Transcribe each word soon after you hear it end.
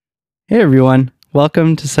Hey everyone,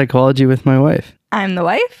 welcome to Psychology with my wife. I'm the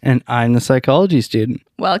wife. And I'm the psychology student.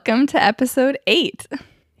 Welcome to episode 8.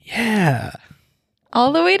 Yeah.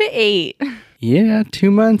 All the way to 8. Yeah,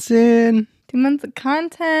 2 months in. 2 months of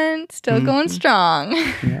content, still going strong.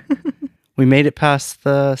 Yeah. We made it past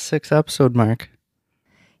the 6 episode mark.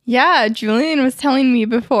 Yeah, Julian was telling me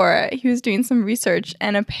before, he was doing some research,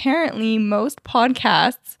 and apparently most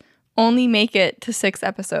podcasts only make it to 6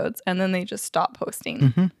 episodes, and then they just stop posting.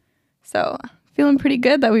 Mm-hmm. So, feeling pretty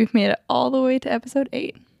good that we've made it all the way to episode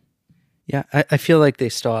 8. Yeah, I feel like they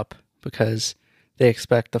stop because they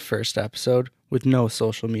expect the first episode with no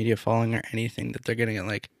social media following or anything that they're going to get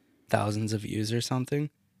like thousands of views or something.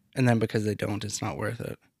 And then because they don't, it's not worth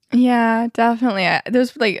it. Yeah, definitely.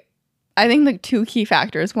 There's I think 2 key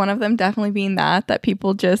factors. One of them definitely being that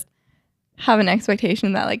people just have an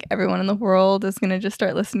expectation that like everyone in the world is going to just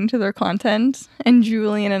start listening to their content. And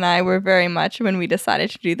Julian and I were very much, when we decided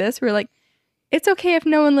to do this, we were like, it's okay if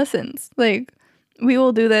no one listens. Like, we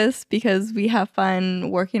will do this because we have fun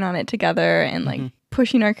working on it together and like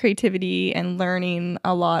pushing our creativity and learning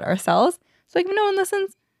a lot ourselves. So like, if no one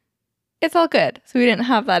listens, it's all good. So we didn't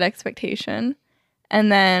have that expectation.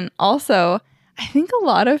 And then also, I think a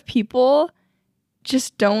lot of people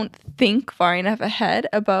just don't think far enough ahead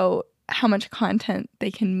about how much content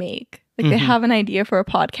they can make. Like they have an idea for a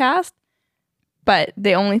podcast, but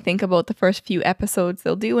they only think about the first few episodes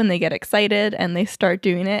they'll do when they get excited and they start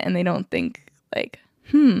doing it, and they don't think like,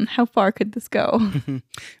 how far could this go?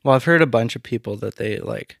 Well, I've heard a bunch of people that they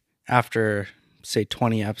like, after say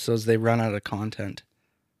 20 episodes, they run out of content.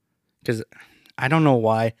 Because I don't know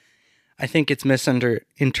why. I think it's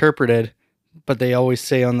misinterpreted, but they always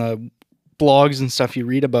say on the blogs and stuff you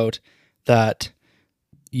read about that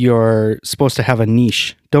you're supposed to have a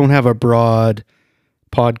niche. Don't have a broad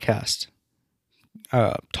podcast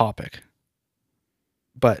topic.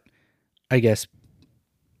 But I guess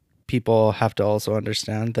people have to also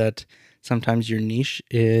understand that sometimes your niche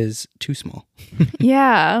is too small.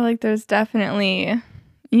 Yeah, like there's definitely,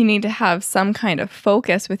 you need to have some kind of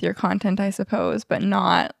focus with your content, I suppose, but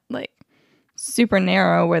not like super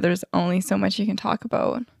narrow where there's only so much you can talk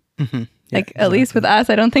about. Mm-hmm. Yeah, like exactly. At least with us,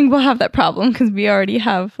 I don't think we'll have that problem because we already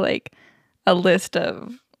have like a list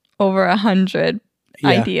of over 100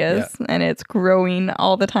 ideas and it's growing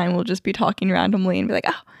all the time. We'll just be talking randomly and be like,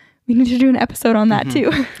 oh, we need to do an episode on that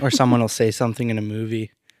too. Or someone will say something in a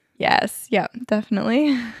movie. Yes. Yeah,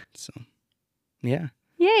 definitely. So, yeah.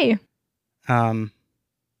 Yay. I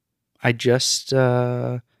just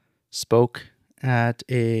spoke at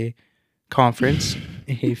a conference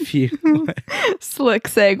a few slick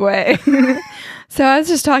segue. So I was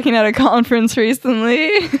just talking at a conference recently.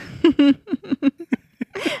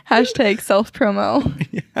 Hashtag self-promo.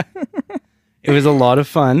 Yeah. It was a lot of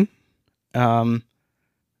fun. It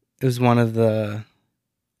was one of the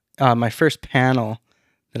my first panel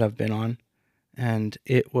that I've been on, and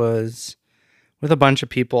it was with a bunch of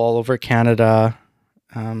people all over Canada.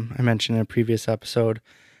 I mentioned in a previous episode,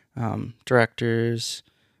 directors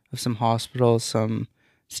of some hospitals, some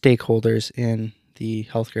stakeholders in the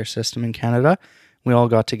healthcare system in Canada. We all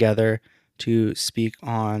got together to speak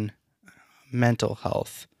on mental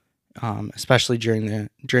health, especially during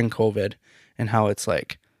COVID, and how it's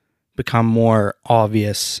like become more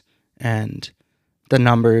obvious, and the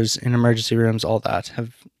numbers in emergency rooms, all that,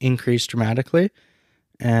 have increased dramatically,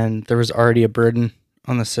 and there was already a burden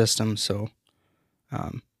on the system. So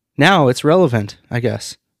now it's relevant, I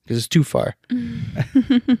guess, because it's too far.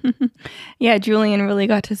 Yeah, Julian really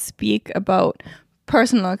got to speak about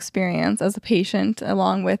personal experience as a patient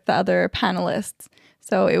along with the other panelists.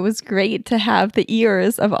 So it was great to have the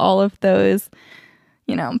ears of all of those,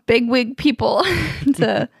 bigwig people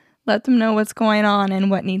to let them know what's going on and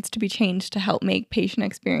what needs to be changed to help make patient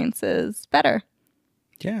experiences better.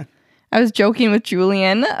 Yeah. I was joking with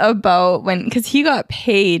Julian about because he got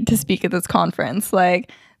paid to speak at this conference.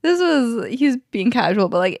 Like, he was being casual,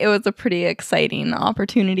 but like it was a pretty exciting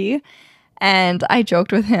opportunity. And I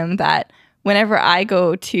joked with him that whenever I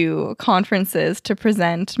go to conferences to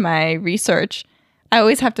present my research, I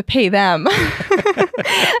always have to pay them.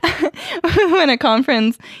 When a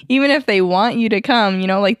conference, even if they want you to come,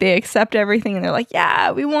 like they accept everything and they're like, yeah,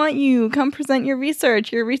 we want you, come present your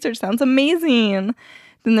research. Your research sounds amazing.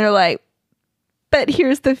 Then they're like, but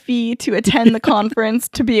here's the fee to attend the conference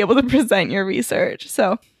to be able to present your research.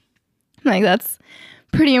 So like that's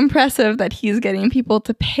pretty impressive that he's getting people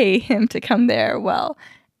to pay him to come there. Well,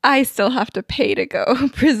 I still have to pay to go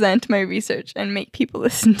present my research and make people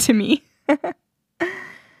listen to me.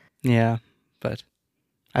 Yeah, but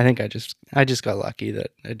I think I just got lucky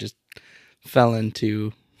that I just fell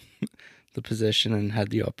into the position and had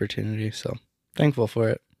the opportunity. So thankful for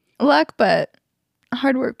it. Luck, but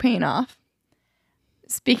hard work paying off.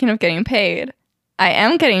 Speaking of getting paid, I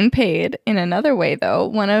am getting paid in another way, though.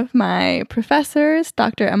 One of my professors,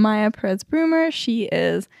 Dr. Amaya Perez-Brumer, she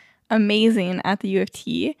is amazing at the U of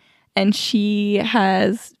T, and she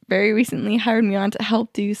has very recently hired me on to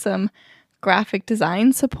help do some graphic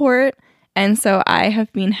design support. And so I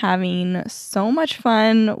have been having so much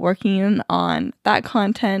fun working on that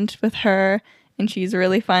content with her, and she's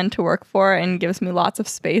really fun to work for and gives me lots of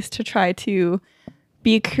space to try to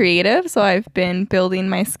be creative. So I've been building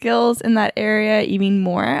my skills in that area even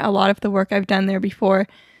more. A lot of the work I've done there before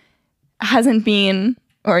hasn't been,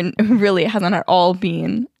 or really hasn't at all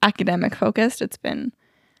been, academic focused. It's been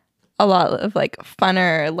a lot of like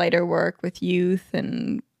funner, lighter work with youth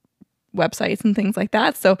and websites and things like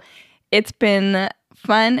that. So it's been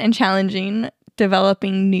fun and challenging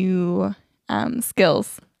developing new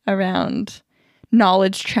skills around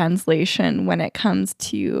knowledge translation when it comes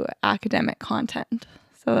to academic content.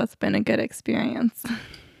 So that's been a good experience.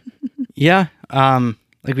 Yeah.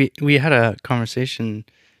 Like we had a conversation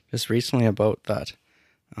just recently about that.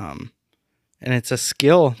 And it's a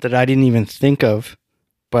skill that I didn't even think of,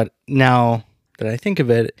 but now that I think of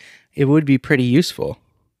it, it would be pretty useful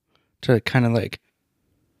to kind of like,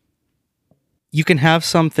 you can have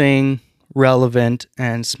something relevant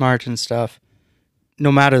and smart and stuff,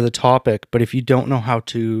 no matter the topic, but if you don't know how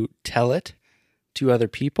to tell it to other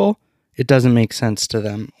people, it doesn't make sense to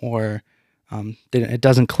them, or it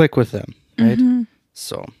doesn't click with them, right? Mm-hmm.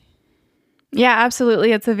 So. Yeah,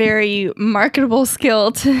 absolutely. It's a very marketable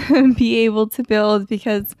skill to be able to build,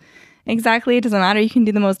 because exactly, it doesn't matter. You can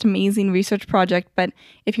do the most amazing research project, but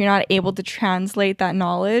if you're not able to translate that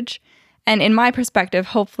knowledge, and in my perspective,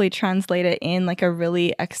 hopefully translate it in like a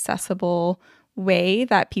really accessible way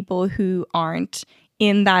that people who aren't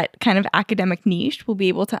in that kind of academic niche will be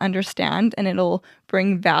able to understand, and it'll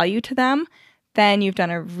bring value to them, then you've done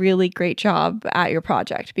a really great job at your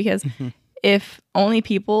project. Because if only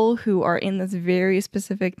people who are in this very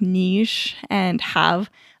specific niche and have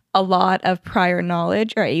a lot of prior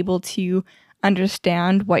knowledge are able to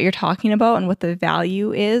understand what you're talking about and what the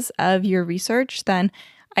value is of your research, then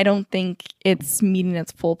I don't think it's meeting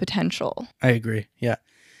its full potential. I agree. Yeah.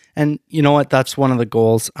 And you know what? That's one of the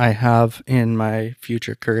goals I have in my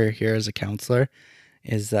future career here as a counselor,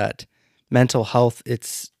 is that mental health,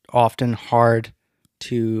 it's often hard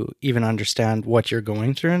to even understand what you're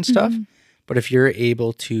going through and stuff. Mm-hmm. But if you're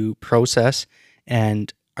able to process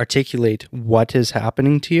and articulate what is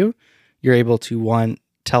happening to you, you're able to, one,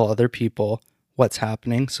 tell other people what's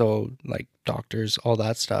happening. So like doctors, all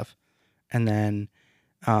that stuff. And then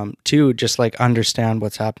two, just like understand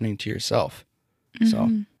what's happening to yourself. Mm-hmm.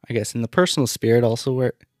 So I guess in the personal spirit also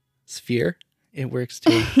it works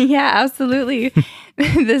too. Yeah, absolutely.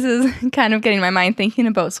 This is kind of getting my mind thinking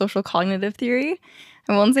about social cognitive theory.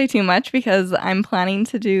 I won't say too much because I'm planning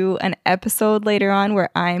to do an episode later on where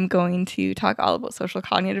I'm going to talk all about social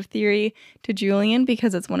cognitive theory to Julian,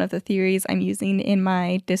 because it's one of the theories I'm using in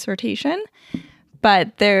my dissertation.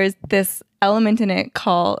 But there's this element in it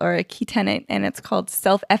called, or a key tenet, and it's called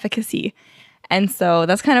self-efficacy. And so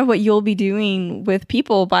that's kind of what you'll be doing with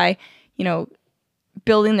people by, you know,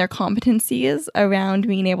 building their competencies around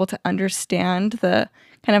being able to understand the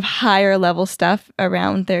kind of higher level stuff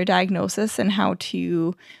around their diagnosis and how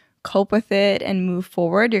to cope with it and move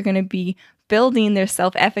forward. You're going to be building their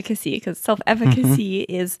self-efficacy, because self-efficacy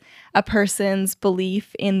is a person's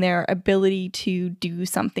belief in their ability to do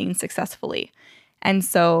something successfully. And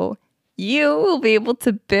so you will be able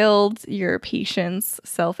to build your patients'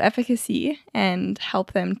 self-efficacy and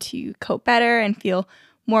help them to cope better and feel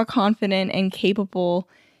more confident and capable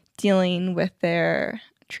dealing with their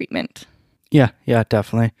treatment. Yeah,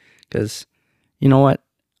 definitely. Because you know what?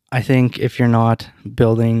 I think if you're not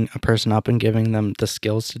building a person up and giving them the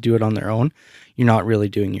skills to do it on their own, you're not really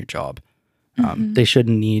doing your job. They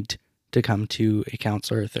shouldn't need to come to a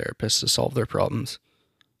counselor or therapist to solve their problems.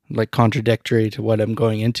 Like, contradictory to what I'm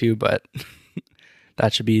going into, but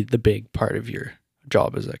that should be the big part of your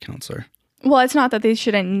job as a counselor. Well, it's not that they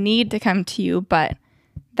shouldn't need to come to you, but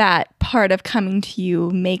that part of coming to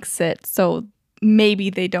you makes it so maybe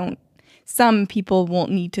they don't, some people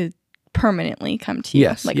won't need to permanently come to you.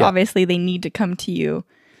 Yes, obviously they need to come to you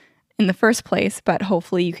in the first place, but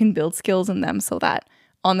hopefully you can build skills in them so that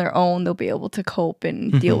on their own they'll be able to cope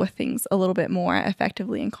and deal with things a little bit more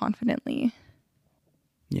effectively and confidently.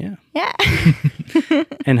 Yeah.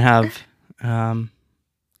 And have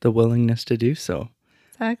the willingness to do so.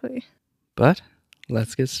 Exactly. But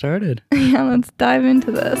let's get started. Yeah, let's dive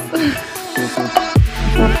into this.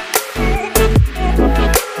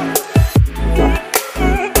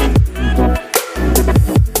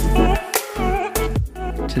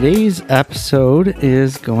 Today's episode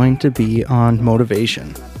is going to be on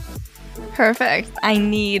motivation. Perfect. I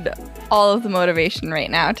need all of the motivation right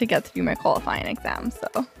now to get through my qualifying exam,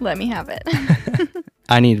 so let me have it.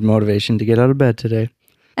 I need motivation to get out of bed today.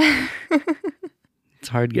 It's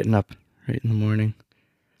hard getting up right in the morning.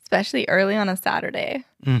 Especially early on a Saturday.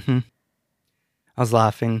 Mm-hmm. I was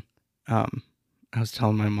laughing. I was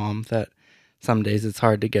telling my mom that some days it's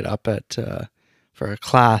hard to get up for a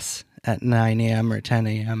class at 9 a.m. or 10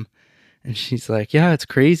 a.m. And she's like, yeah, it's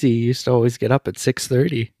crazy. You used to always get up at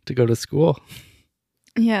 6:30 to go to school.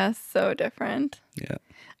 Yeah, so different. Yeah.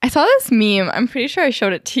 I saw this meme. I'm pretty sure I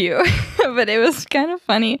showed it to you, but it was kind of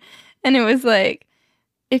funny. And it was like,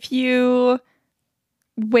 if you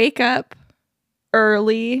wake up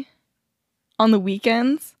earlier on the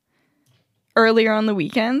weekends,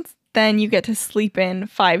 then you get to sleep in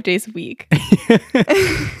 5 days a week.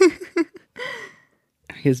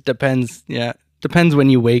 It depends. Yeah. Depends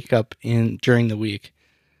when you wake up during the week.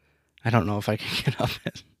 I don't know if I can get up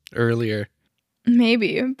earlier.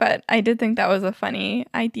 Maybe, but I did think that was a funny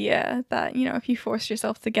idea that, if you force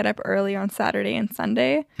yourself to get up early on Saturday and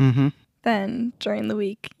Sunday, then during the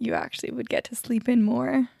week you actually would get to sleep in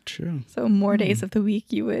more. True. So more days of the week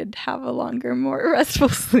you would have a longer, more restful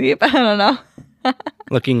sleep. I don't know.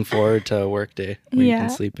 Looking forward to a work day where you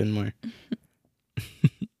can sleep in more.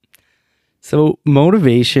 So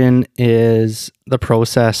motivation is the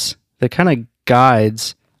process that kind of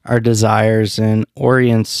guides our desires and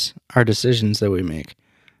orients our decisions that we make.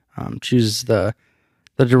 Chooses the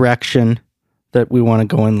direction that we want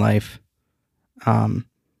to go in life. And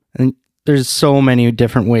there's so many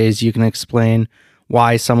different ways you can explain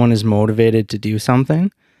why someone is motivated to do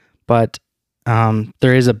something. But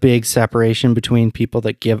there is a big separation between people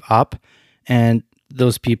that give up and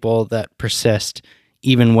those people that persist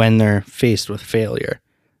even when they're faced with failure.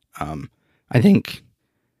 I think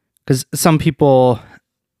because some people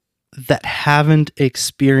that haven't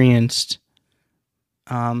experienced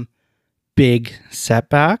big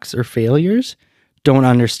setbacks or failures don't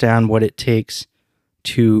understand what it takes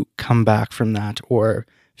to come back from that or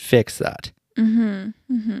fix that.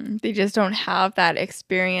 They just don't have that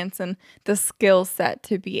experience and the skill set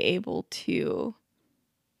to be able to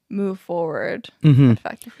move forward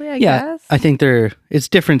effectively, I guess. I think it's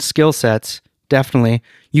different skill sets. Definitely.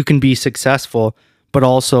 You can be successful, but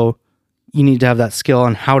also you need to have that skill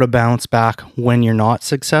on how to bounce back when you're not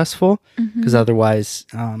successful, because otherwise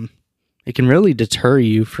it can really deter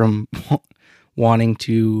you from wanting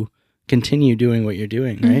to continue doing what you're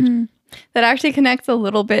doing, right? That actually connects a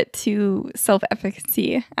little bit to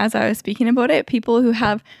self-efficacy as I was speaking about it. People who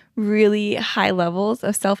have really high levels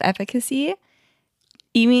of self-efficacy,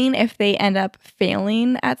 even if they end up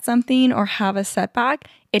failing at something or have a setback,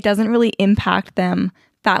 it doesn't really impact them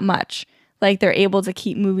that much. Like they're able to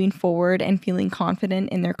keep moving forward and feeling confident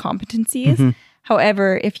in their competencies.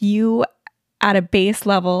 However, if you at a base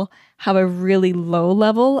level have a really low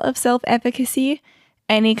level of self-efficacy,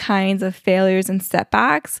 any kinds of failures and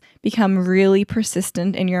setbacks become really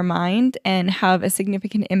persistent in your mind and have a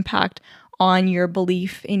significant impact on your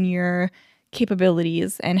belief in your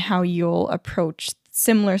capabilities and how you'll approach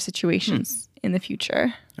similar situations in the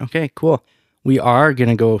future. Okay, cool. We are going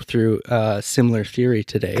to go through a similar theory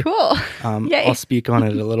today. Cool. Yay. I'll speak on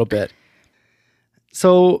it a little bit.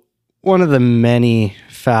 So one of the many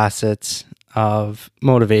facets of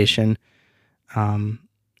motivation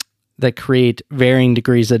that create varying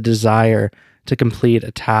degrees of desire to complete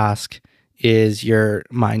a task is your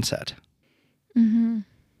mindset.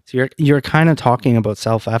 So you're kind of talking about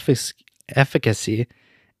self-efficacy,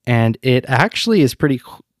 and it actually is pretty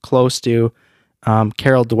close to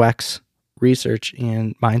Carol Dweck's research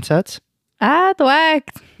in mindsets. Dweck.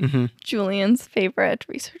 Julian's favorite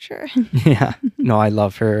researcher. Yeah. No, I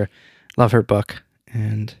love her book,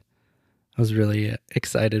 and I was really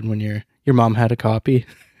excited when your mom had a copy.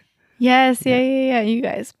 Yes, yeah. You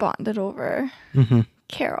guys bonded over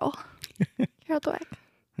Carol. Carol Dweck.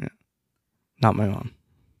 Yeah. Not my mom.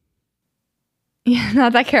 Yeah,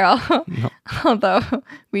 not that Carol. No. Although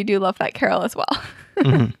we do love that Carol as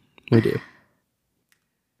well. We do.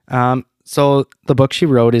 So the book she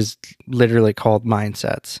wrote is literally called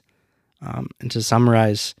Mindsets. And to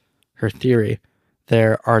summarize her theory,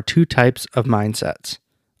 there are two types of mindsets: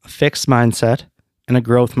 a fixed mindset and a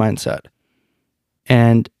growth mindset.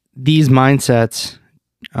 And these mindsets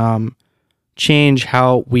change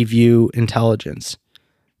how we view intelligence,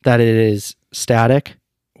 that it is static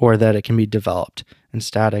or that it can be developed. And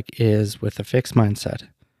static is with a fixed mindset.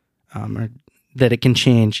 Or that it can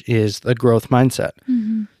change is the growth mindset.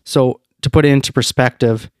 So to put it into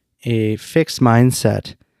perspective, a fixed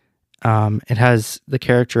mindset It has the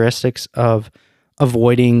characteristics of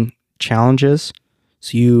avoiding challenges.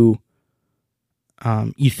 So you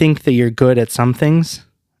think that you're good at some things,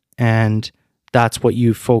 and that's what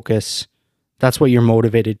you focus. That's what you're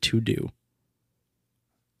motivated to do.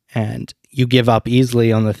 And you give up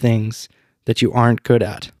easily on the things that you aren't good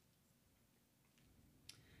at.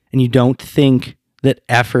 And you don't think that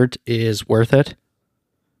effort is worth it.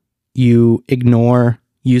 You ignore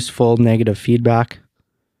useful negative feedback,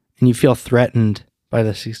 and you feel threatened by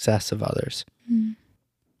the success of others. Mm.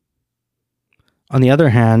 On the other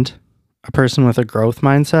hand, a person with a growth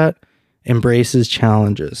mindset embraces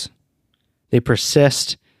challenges. They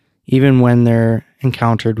persist even when they're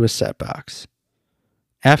encountered with setbacks.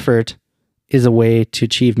 Effort is a way to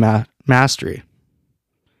achieve mastery,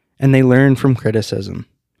 and they learn from criticism.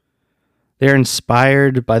 They're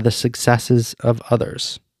inspired by the successes of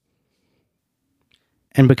others.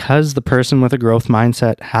 And because the person with a growth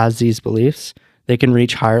mindset has these beliefs, they can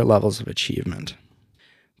reach higher levels of achievement.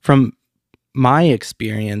 From my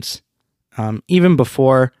experience, even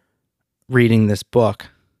before reading this book,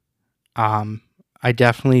 I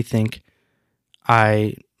definitely think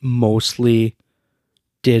I mostly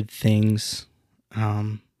did things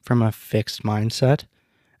from a fixed mindset,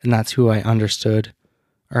 and that's who I understood,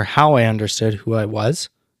 or how I understood who I was,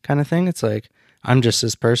 kind of thing. It's like, I'm just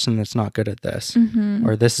this person that's not good at this,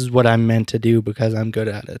 or this is what I'm meant to do because I'm good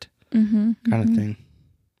at it, kind of thing.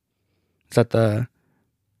 Is that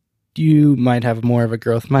you might have more of a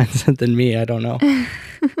growth mindset than me. I don't know.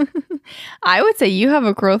 I would say you have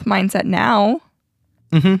a growth mindset now.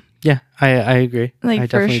 Yeah, I agree. Like,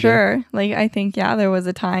 for sure. Do. Like, I think, there was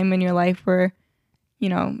a time in your life where,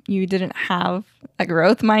 you didn't have a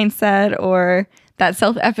growth mindset or that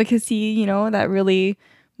self-efficacy, that really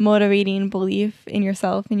motivating belief in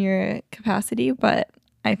yourself and your capacity. But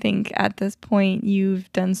I think at this point,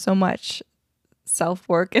 you've done so much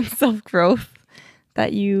self-work and self-growth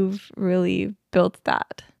that you've really built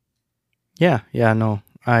that. Yeah, no,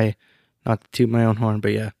 not to toot my own horn,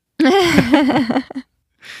 but yeah.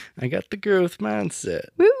 I got the growth mindset.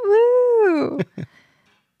 Woo-woo!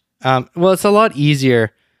 Well, it's a lot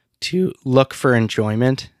easier to look for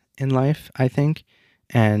enjoyment in life, I think,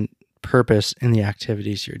 and purpose in the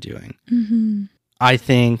activities you're doing. I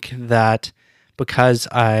think that because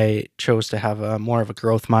I chose to have more of a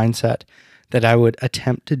growth mindset, that I would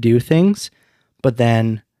attempt to do things, but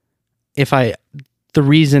then the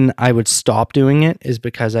reason I would stop doing it is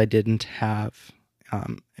because I didn't have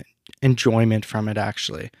enjoyment from it,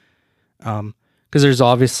 actually. Because there's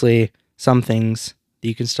obviously some things that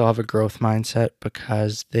you can still have a growth mindset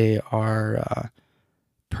because they are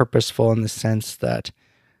purposeful in the sense that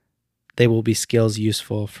they will be skills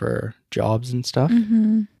useful for jobs and stuff.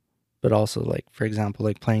 But also, like, for example,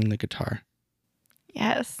 like playing the guitar.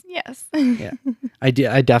 Yes. Yeah. I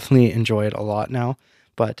definitely enjoy it a lot now.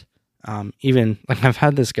 But even, like, I've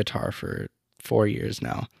had this guitar for 4 years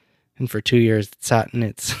now. And for 2 years, it sat in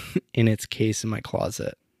its case in my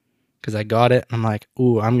closet. Because I got it, and I'm like,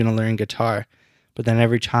 ooh, I'm going to learn guitar. But then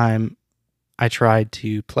every time I tried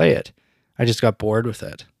to play it, I just got bored with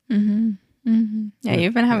it. Yeah,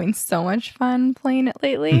 you've been having so much fun playing it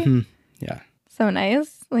lately. Yeah. So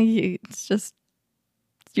nice. Like, it's just,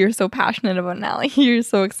 you're so passionate about it now. Like, you're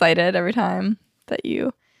so excited every time that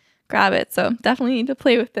you grab it. So definitely need to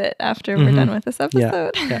play with it after we're done with this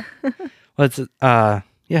episode. Yeah. Well,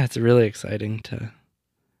 it's really exciting to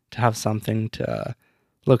have something to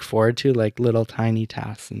look forward to, like little tiny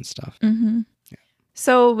tasks and stuff. Yeah.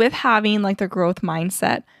 So with having like the growth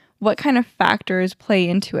mindset, what kind of factors play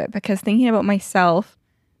into it? Because thinking about myself,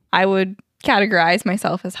 I would categorize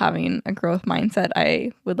myself as having a growth mindset,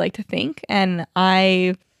 I would like to think. And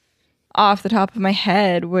I, off the top of my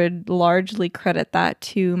head, would largely credit that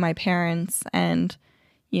to my parents and,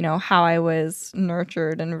 how I was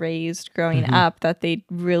nurtured and raised growing up, that they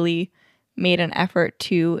really made an effort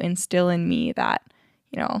to instill in me that,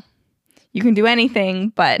 you can do anything,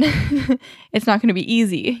 but it's not going to be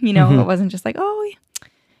easy. It wasn't just like, oh,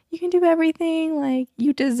 you can do everything. Like,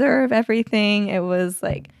 you deserve everything. It was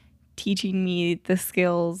like teaching me the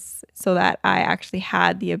skills so that I actually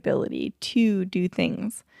had the ability to do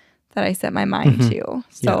things that I set my mind to.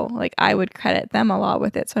 So like, I would credit them a lot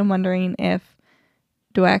with it. So I'm wondering if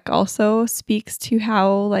Dweck also speaks to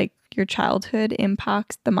how like your childhood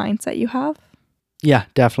impacts the mindset you have. Yeah,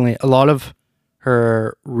 definitely. A lot of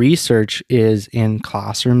her research is in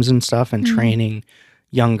classrooms and stuff and training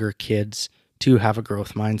younger kids to have a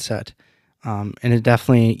growth mindset. And it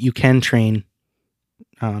definitely, you can train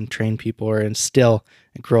people or instill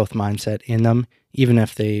a growth mindset in them, even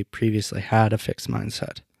if they previously had a fixed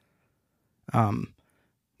mindset.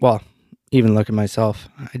 well, even look at myself.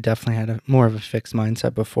 I definitely had more of a fixed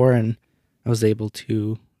mindset before, and I was able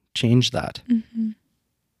to change that. Mm-hmm.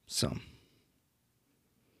 So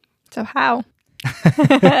how?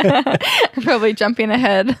 I'm probably jumping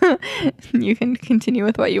ahead. You can continue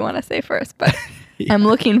with what you want to say first, but yeah. I'm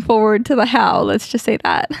looking forward to the how. Let's just say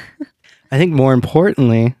that. I think more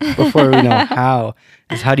importantly, before we know how,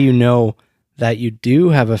 is how do you know that you do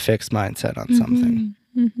have a fixed mindset on something?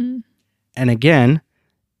 Mm-hmm. And again,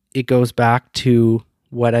 it goes back to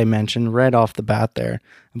what I mentioned right off the bat there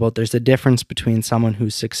about there's a difference between someone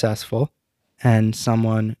who's successful and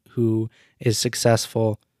someone who is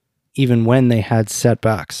successful even when they had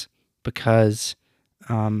setbacks, because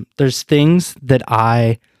there's things that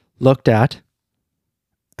I looked at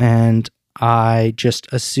and I just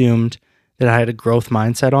assumed that I had a growth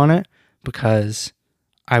mindset on it because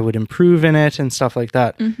I would improve in it and stuff like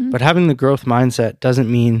that. Mm-hmm. But having the growth mindset doesn't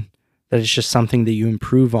mean that it's just something that you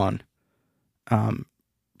improve on.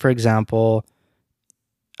 For example,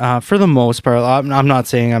 for the most part, I'm not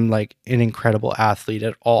saying I'm like an incredible athlete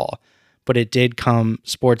at all, but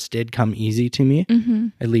sports did come easy to me,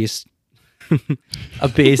 at least a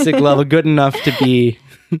basic level, good enough to be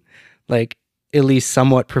like at least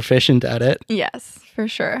somewhat proficient at it. Yes, for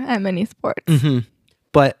sure. At many sports. Mm-hmm.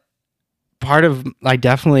 But I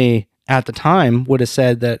definitely at the time would have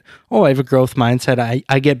said that, I have a growth mindset.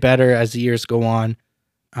 I get better as the years go on,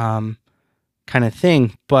 kind of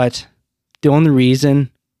thing. But the only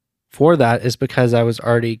reason for that is because I was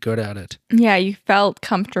already good at it. Yeah, you felt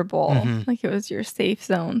comfortable, like it was your safe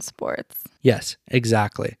zone sports. Yes,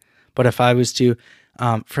 exactly. But if I was to,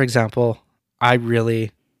 for example, I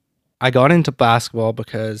got into basketball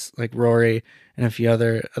because like Rory and a few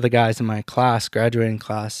other guys in my class, graduating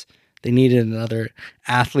class, they needed another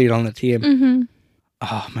athlete on the team. Mm-hmm.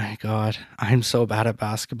 Oh my God, I'm so bad at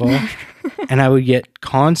basketball. And I would get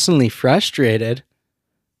constantly frustrated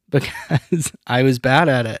because I was bad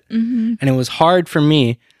at it. Mm-hmm. And it was hard for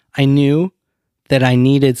me. I knew that I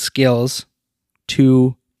needed skills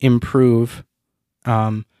to improve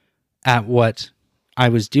at what I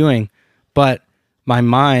was doing. But my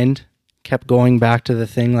mind kept going back to the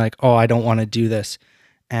thing like, I don't want to do this.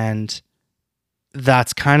 And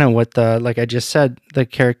that's kind of what like I just said, the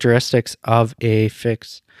characteristics of a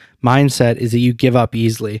fixed mindset is that you give up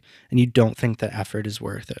easily and you don't think the effort is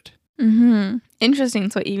worth it. Mm-hmm.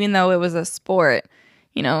 Interesting. So even though it was a sport,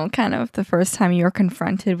 kind of the first time you were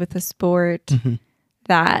confronted with a sport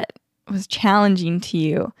that was challenging to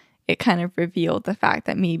you, it kind of revealed the fact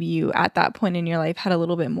that maybe you at that point in your life had a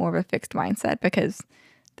little bit more of a fixed mindset because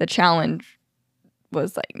the challenge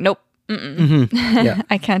was like, nope, yeah.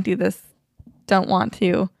 I can't do this. Don't want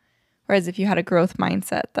to. Whereas if you had a growth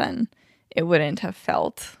mindset, then it wouldn't have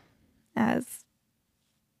felt as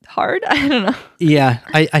hard. I don't know. Yeah,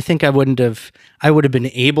 I think I would have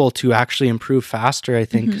been able to actually improve faster, I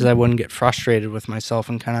think, because I wouldn't get frustrated with myself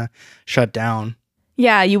and kind of shut down.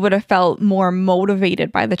 Yeah, you would have felt more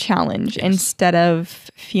motivated by the challenge instead of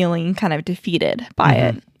feeling kind of defeated by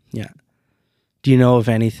it. Yeah. Do you know of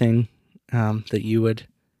anything that you would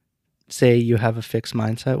say you have a fixed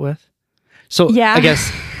mindset with? So yeah. I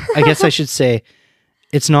guess I should say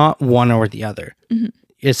it's not one or the other.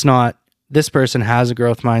 It's not this person has a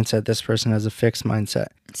growth mindset, this person has a fixed mindset.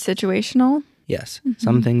 Situational? Yes.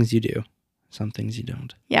 Some things you do, some things you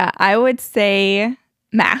don't. Yeah, I would say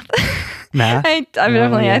math. Math?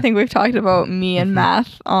 I think we've talked about me and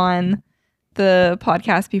math on the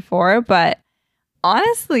podcast before, but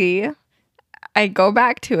honestly, I go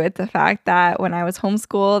back to it, the fact that when I was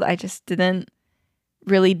homeschooled, I just didn't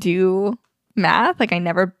really do math. Like I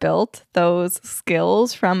never built those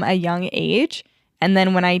skills from a young age. And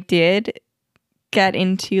then when I did get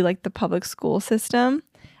into like the public school system,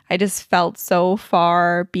 I just felt so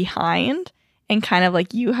far behind. And kind of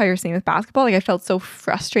like how you're saying with basketball, like I felt so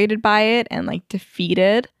frustrated by it and like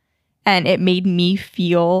defeated. And it made me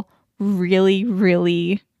feel really,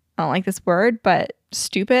 really, I don't like this word, but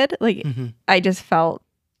stupid. Like I just felt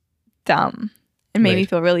dumb. It made me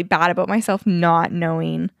feel really bad about myself not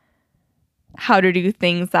knowing how to do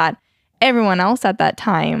things that everyone else at that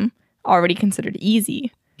time already considered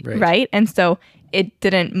easy. Right. And so it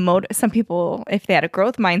didn't some people, if they had a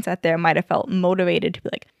growth mindset there, might have felt motivated to be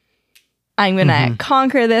like, I'm going to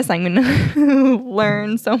conquer this. I'm going to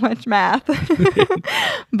learn so much math.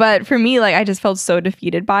 But for me, like I just felt so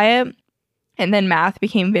defeated by it. And then math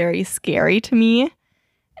became very scary to me.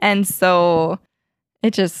 And so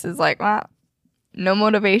it just is like, well, no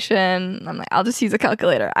motivation. I'm like, I'll just use a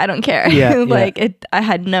calculator. I don't care. I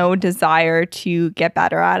had no desire to get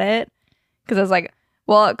better at it because I was like,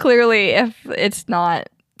 well, clearly if it's not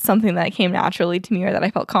something that came naturally to me or that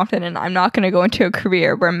I felt confident in. I'm not going to go into a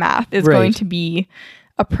career where math is going to be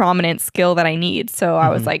a prominent skill that I need. So I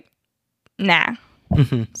was like, nah.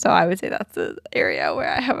 So I would say that's the area where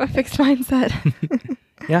I have a fixed mindset.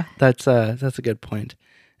 Yeah, that's a good point.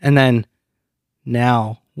 And then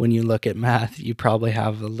now when you look at math, you probably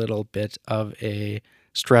have a little bit of a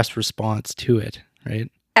stress response to it, right?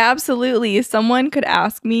 Absolutely. Someone could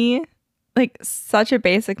ask me like such a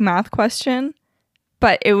basic math question,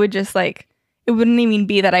 but it would just like, it wouldn't even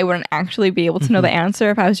be that I wouldn't actually be able to know the answer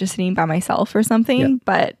if I was just sitting by myself or something.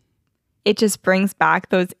 But it just brings back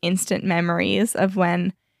those instant memories of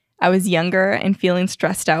when I was younger and feeling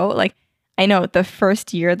stressed out. Like, I know the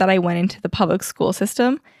first year that I went into the public school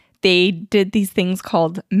system, they did these things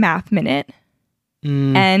called Math Minute.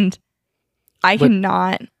 And I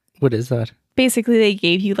cannot. What is that? Basically, they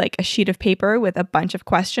gave you like a sheet of paper with a bunch of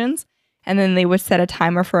questions, and then they would set a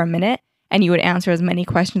timer for a minute, and you would answer as many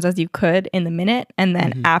questions as you could in the minute. And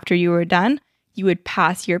then after you were done, you would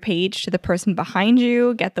pass your page to the person behind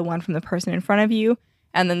you, get the one from the person in front of you,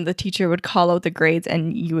 and then the teacher would call out the grades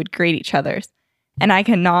and you would grade each other's. And I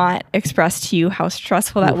cannot express to you how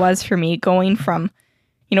stressful that was for me, going from,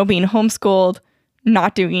 you know, being homeschooled,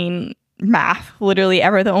 not doing math, literally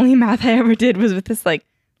ever. The only math I ever did was with this like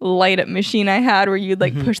light up machine I had where you'd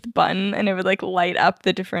like push the button and it would like light up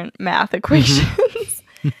the different math equations.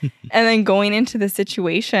 And then going into the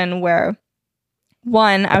situation where,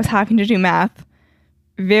 one, I was having to do math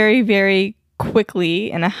very, very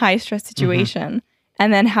quickly in a high stress situation,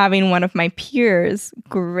 and then having one of my peers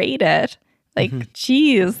grade it. Like,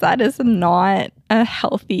 geez, that is not a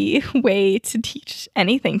healthy way to teach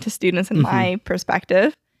anything to students in my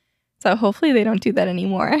perspective. So hopefully they don't do that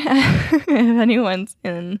anymore. If anyone's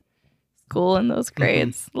in school in those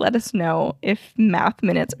grades, let us know if math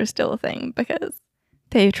minutes are still a thing, because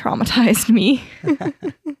they traumatized me.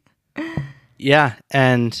 Yeah,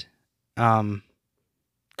 and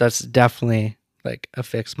that's definitely like a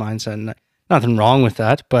fixed mindset. Nothing wrong with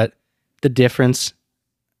that, but the difference,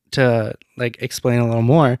 to like explain a little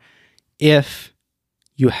more, if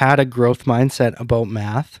you had a growth mindset about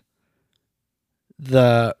math,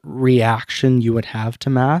 the reaction you would have to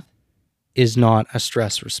math is not a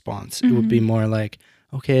stress response. It would be more like,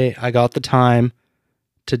 okay, I got the time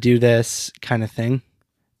to do this kind of thing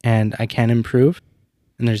and I can improve.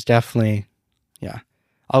 And there's definitely,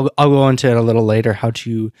 I'll go into it a little later, how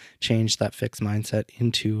to change that fixed mindset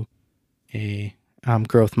into a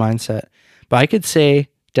growth mindset. But I could say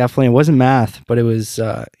definitely it wasn't math, but it was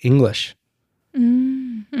English.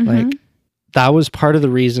 Like, that was part of the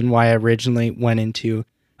reason why I originally went into,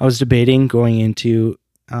 I was debating going into,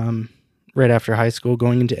 right after high school,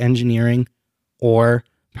 going into engineering or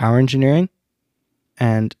power engineering.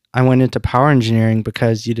 And I went into power engineering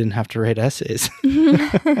because you didn't have to write essays.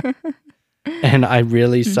 And I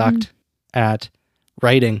really sucked at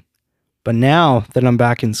writing. But now that I'm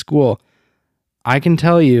back in school, I can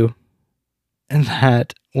tell you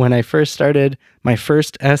that when I first started, my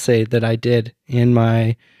first essay that I did in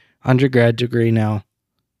my undergrad degree now,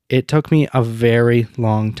 it took me a very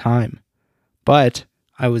long time. But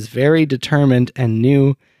I was very determined and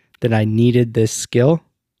knew that I needed this skill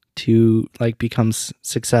to like become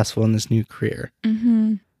successful in this new career.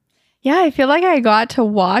 Yeah, I feel like I got to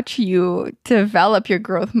watch you develop your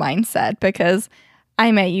growth mindset, because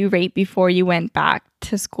I met you right before you went back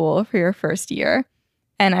to school for your first year.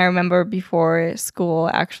 And I remember before school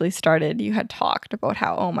actually started, you had talked about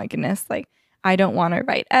how, oh my goodness, like, I don't want to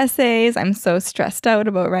write essays. I'm so stressed out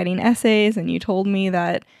about writing essays. And you told me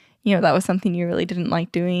that, you know, that was something you really didn't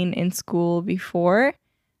like doing in school before.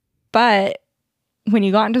 But when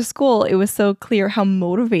you got into school, it was so clear how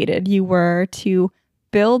motivated you were to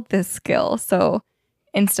build this skill. So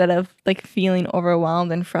instead of like feeling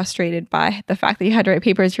overwhelmed and frustrated by the fact that you had to write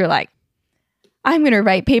papers, you're like, I'm going to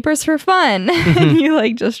write papers for fun. And you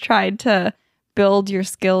like just tried to build your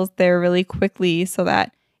skills there really quickly so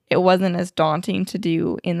that it wasn't as daunting to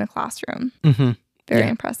do in the classroom. Very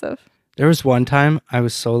impressive. There was one time I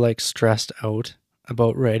was so like stressed out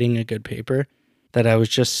about writing a good paper that I was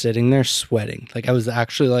just sitting there sweating. Like, I was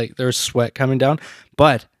actually like, there was sweat coming down,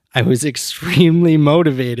 but I was extremely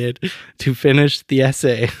motivated to finish the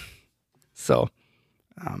essay. So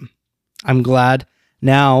I'm glad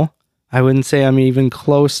now. I wouldn't say I'm even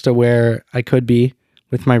close to where I could be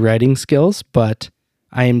with my writing skills, but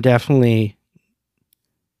I am definitely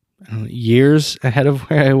years ahead of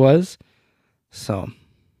where I was. So,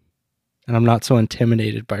 and I'm not so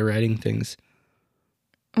intimidated by writing things.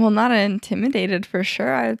 Well, not intimidated for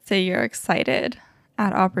sure. I would say you're excited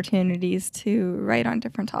at opportunities to write on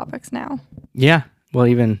different topics now. Yeah. Well,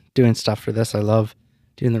 even doing stuff for this, I love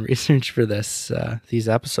doing the research for these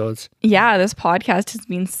episodes. Yeah, this podcast has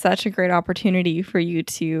been such a great opportunity for you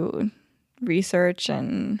to research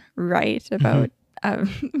and write about a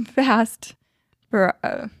vast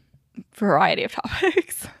variety of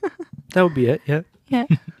topics. That would be it, yeah. Yeah.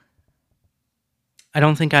 I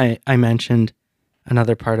don't think I mentioned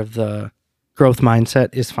another part of the growth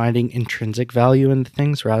mindset is finding intrinsic value in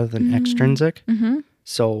things rather than extrinsic. Mm-hmm.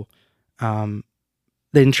 So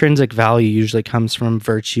the intrinsic value usually comes from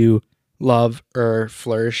virtue, love, or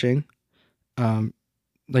flourishing.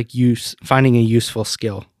 Like finding a useful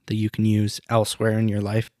skill that you can use elsewhere in your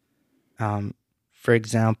life. For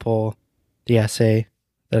example, the essay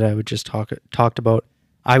that I would just talked about,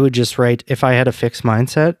 I would just write, if I had a fixed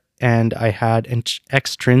mindset and I had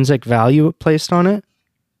extrinsic value placed on it,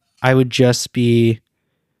 I would just be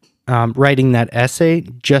writing that essay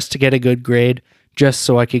just to get a good grade, just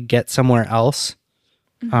so I could get somewhere else,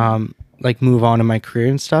 like move on in my career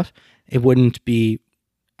and stuff. It wouldn't be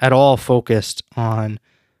at all focused on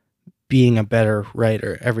being a better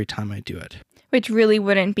writer every time I do it. Which really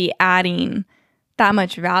wouldn't be adding that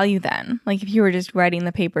much value then. Like if you were just writing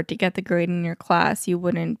the paper to get the grade in your class, you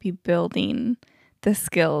wouldn't be building the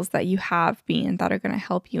skills that you have been that are going to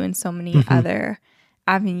help you in so many other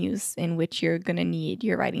avenues in which you're going to need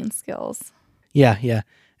your writing skills. Yeah.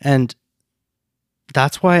 And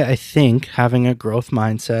that's why I think having a growth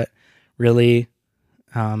mindset really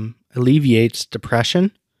alleviates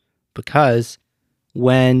depression, because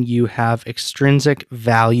when you have extrinsic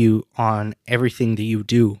value on everything that you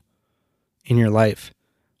do in your life,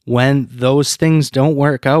 when those things don't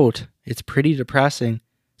work out, it's pretty depressing.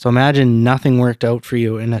 So imagine nothing worked out for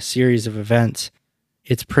you in a series of events.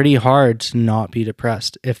 It's pretty hard to not be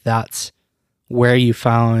depressed if that's where you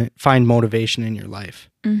find motivation in your life.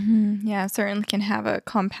 Mm-hmm. Yeah, certainly can have a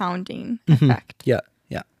compounding effect. Yeah,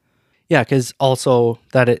 because also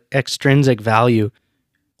that extrinsic value,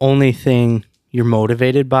 only thing you're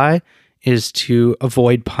motivated by is to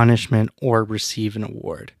avoid punishment or receive an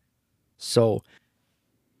award. So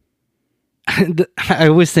I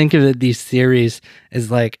always think of these theories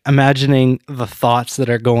as like imagining the thoughts that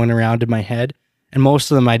are going around in my head. And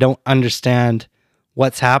most of them, I don't understand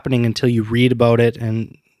what's happening until you read about it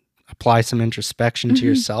and apply some introspection to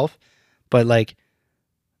yourself. But like,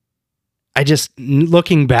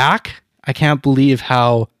 looking back, I can't believe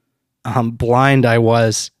how blind I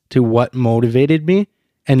was to what motivated me.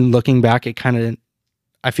 And looking back,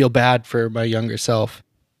 I feel bad for my younger self.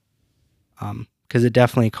 Because it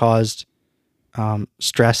definitely caused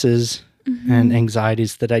stresses and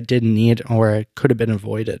anxieties that I didn't need or could have been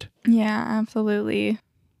avoided. Yeah, absolutely.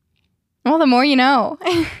 Well, the more you know.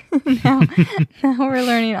 now we're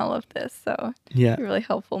learning all of this, so Yeah, it's really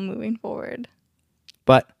helpful moving forward.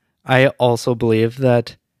 but I also believe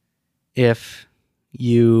that if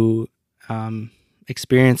you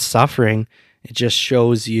experience suffering, it just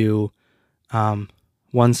shows you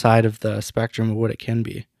one side of the spectrum of what it can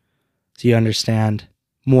be. So you understand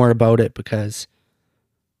more about it because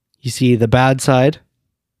you see the bad side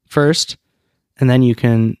first, and then you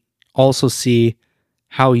can also see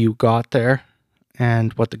how you got there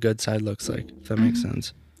and what the good side looks like, if that makes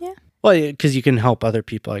sense. Yeah. Well, because you can help other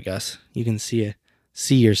people, I guess. You can see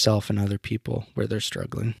yourself in other people where they're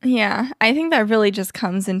struggling. Yeah, I think that really just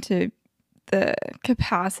comes into the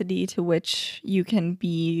capacity to which you can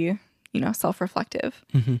be, self-reflective.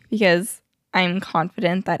 Because I'm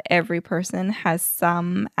confident that every person has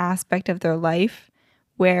some aspect of their life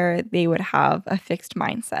where they would have a fixed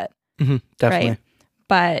mindset. Definitely. Right?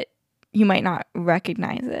 But you might not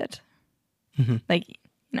recognize it. Like,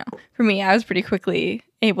 for me, I was pretty quickly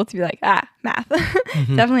able to be like, math.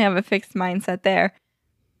 Definitely have a fixed mindset there.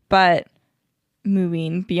 But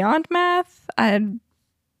moving beyond math, I'm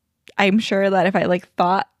sure that if I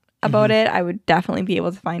thought about it, I would definitely be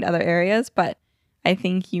able to find other areas. But I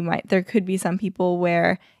think there could be some people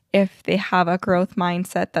where if they have a growth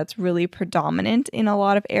mindset that's really predominant in a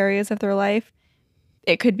lot of areas of their life,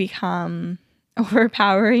 it could become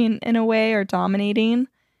overpowering in a way or dominating,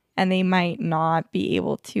 and they might not be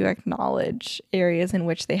able to acknowledge areas in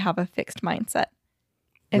which they have a fixed mindset,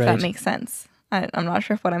 if that makes sense. I'm not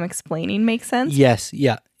sure if what I'm explaining makes sense. Yes,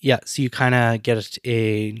 yeah. So you kind of get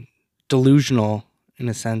a delusional in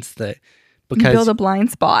a sense that because you build a blind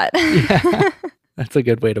spot. Yeah, that's a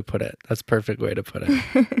good way to put it. That's a perfect way to put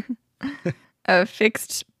it. A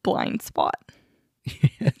fixed blind spot.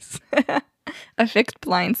 Yes. A fixed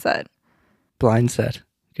blind set. Blind set.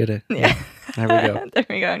 Good. Yeah. There we go. There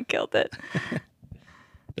we go. And killed it.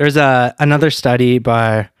 There's another study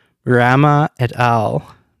by Rama et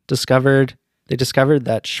al. They discovered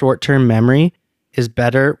that short-term memory is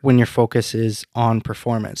better when your focus is on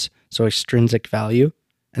performance, so extrinsic value.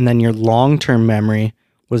 And then your long-term memory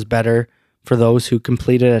was better for those who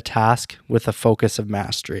completed a task with a focus of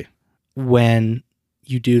mastery. When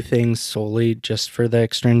you do things solely just for the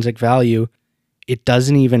extrinsic value, it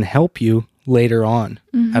doesn't even help you later on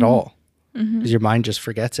at all, because your mind just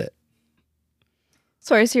forgets it.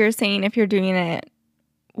 Sorry, so you're saying if you're doing it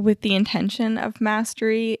with the intention of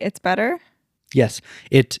mastery, it's better? Yes.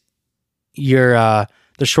 The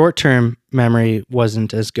short-term memory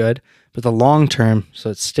wasn't as good, but the long-term, so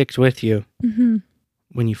it sticks with you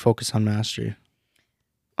when you focus on mastery.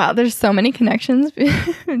 Wow, there's so many connections.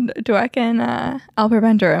 Dweck and Albert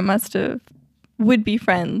Bandura would be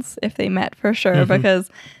friends if they met, for sure, because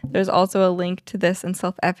there's also a link to this in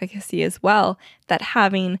self-efficacy as well, that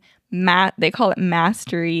having they call it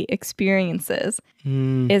mastery experiences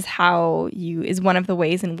is one of the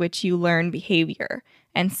ways in which you learn behavior.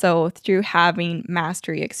 And so through having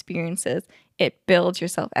mastery experiences, it builds your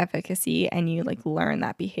self-efficacy and you like learn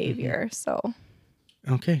that behavior. So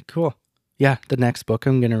okay, cool. Yeah, the next book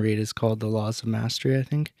I'm going to read is called The Laws of Mastery, I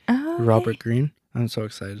think. Oh, Robert Greene. I'm so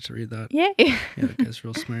excited to read that. Yay. Yeah, that guy's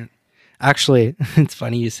real smart. Actually, it's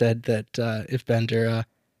funny you said that if Bandura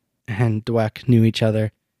and Dweck knew each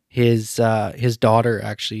other, his daughter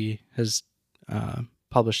actually has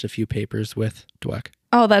published a few papers with Dweck.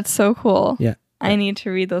 Oh, that's so cool. Yeah. I need to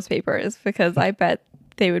read those papers because I bet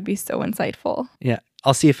they would be so insightful. Yeah.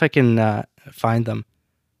 I'll see if I can find them.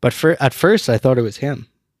 But at first, I thought it was him.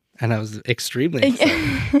 And I was extremely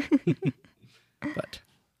excited. But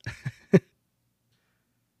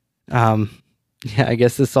yeah, I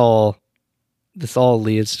guess this all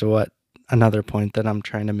leads to what another point that I'm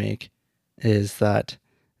trying to make is that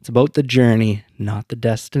it's about the journey, not the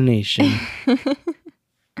destination.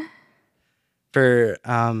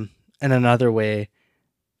 And another way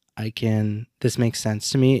this makes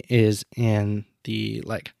sense to me is in the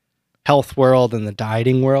like health world and the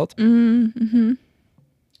dieting world.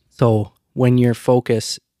 So when your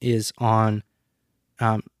focus is on,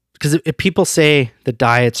 because if people say the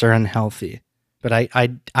diets are unhealthy, but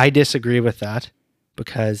I disagree with that,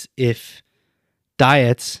 because if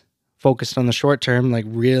diets focused on the short term, like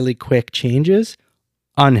really quick changes,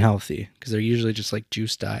 unhealthy, because they're usually just like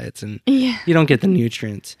juice diets and you don't get the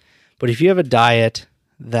nutrients. But if you have a diet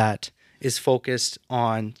that is focused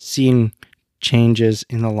on seeing changes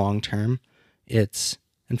in the long term,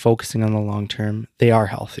 and focusing on the long term, they are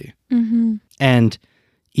healthy. And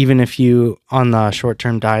even if you, on the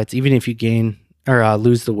short-term diets, even if you gain or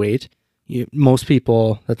lose the weight, most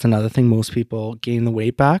people, that's another thing, most people gain the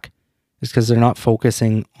weight back is because they're not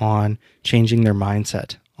focusing on changing their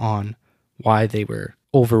mindset on why they were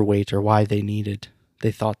overweight or why they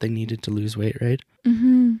thought they needed to lose weight, right?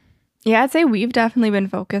 Yeah, I'd say we've definitely been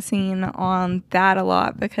focusing on that a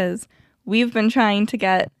lot because we've been trying to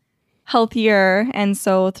get healthier, and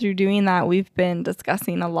so through doing that we've been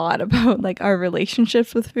discussing a lot about like our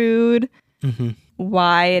relationships with food,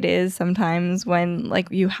 why it is sometimes when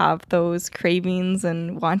like you have those cravings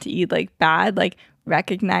and want to eat like bad, like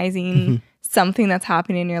recognizing something that's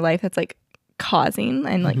happening in your life that's like causing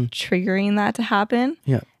and like triggering that to happen,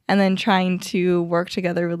 and then trying to work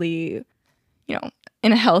together really,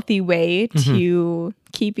 in a healthy way to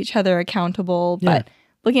keep each other accountable, but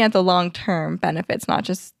looking at the long-term benefits, not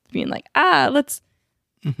just being like,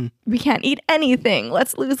 we can't eat anything,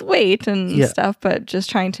 let's lose weight and stuff, but just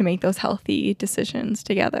trying to make those healthy decisions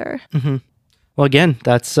together. Well, again,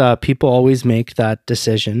 that's people always make that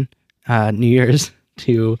decision New Year's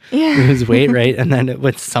to lose weight, right? And then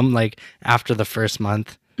with some, like after the first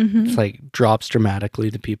month, it's like drops dramatically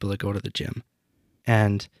the people that go to the gym.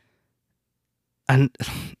 And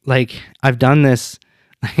like I've done this,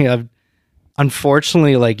 I've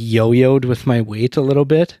unfortunately like yo-yoed with my weight a little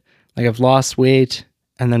bit. Like I've lost weight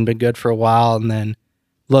and then been good for a while, and then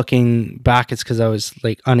looking back, it's because I was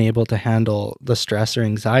like unable to handle the stress or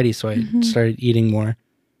anxiety, so I started eating more.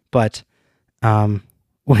 But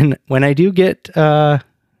when I do get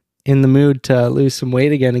in the mood to lose some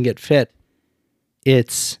weight again and get fit,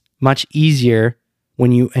 it's much easier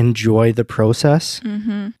when you enjoy the process.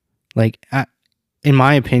 Like in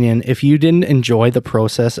my opinion, if you didn't enjoy the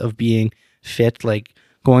process of being fit, like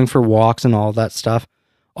going for walks and all that stuff,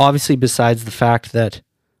 obviously besides the fact that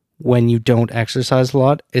when you don't exercise a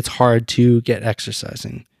lot, it's hard to get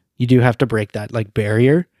exercising. You do have to break that like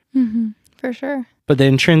barrier. For sure. But the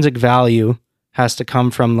intrinsic value has to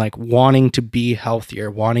come from like wanting to be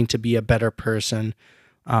healthier, wanting to be a better person,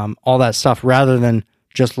 all that stuff, rather than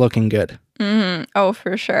just looking good. Oh,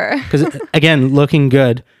 for sure. Because again, looking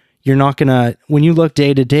good, you're not gonna, when you look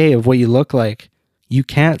day to day of what you look like, you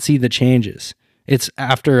can't see the changes. It's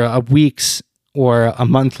after a week's or a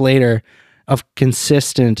month later of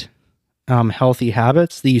consistent healthy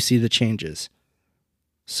habits that you see the changes.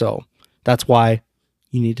 So that's why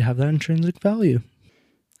you need to have that intrinsic value.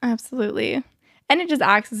 Absolutely. And it just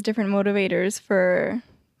acts as different motivators for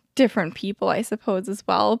different people, I suppose, as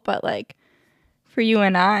well. But like for you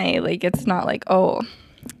and I, like it's not like, oh,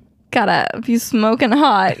 gotta be smoking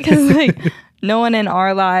hot, because like no one in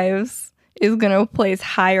our lives is gonna place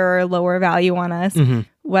higher or lower value on us,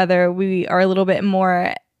 whether we are a little bit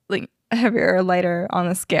more like heavier or lighter on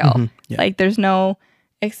the scale. Yeah. Like there's no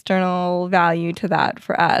external value to that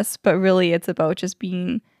for us, but really it's about just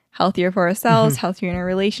being healthier for ourselves, healthier in a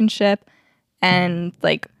relationship, and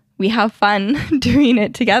like we have fun doing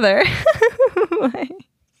it together. Like,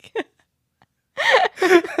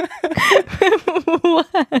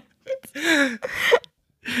 what?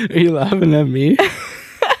 Are you laughing at me?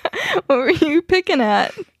 What were you picking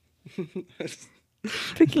at?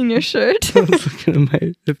 Picking your shirt? I was looking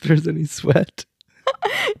at if there's any sweat.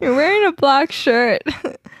 You're wearing a black shirt.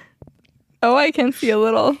 Oh, I can see a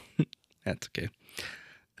little. That's okay.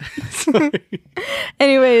 Sorry.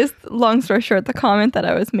 Anyways, long story short, the comment that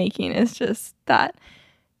I was making is just that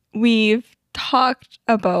we've talked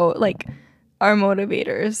about like our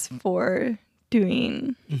motivators for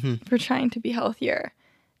doing, for trying to be healthier.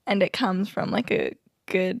 And it comes from like a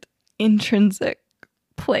good intrinsic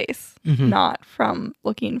place, not from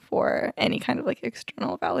looking for any kind of like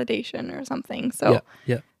external validation or something. So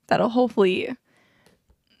that'll hopefully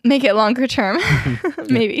make it longer term,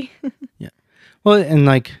 maybe. Yeah. Well, and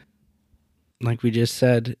like we just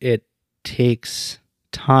said, it takes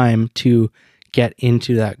time to get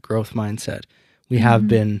into that growth mindset. We have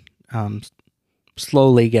been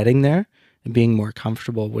slowly getting there and being more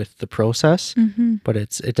comfortable with the process, but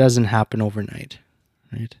it doesn't happen overnight,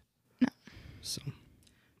 right? No. So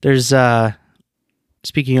there's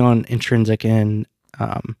speaking on intrinsic and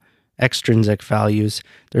extrinsic values,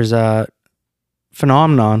 there's a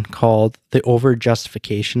phenomenon called the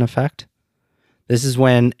over-justification effect. This is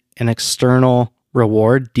when an external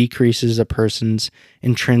reward decreases a person's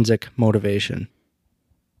intrinsic motivation.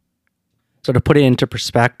 So to put it into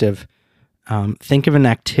perspective, think of an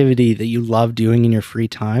activity that you love doing in your free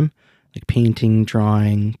time, like painting,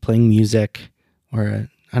 drawing, playing music, or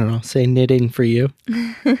I don't know, say knitting for you.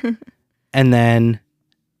 And then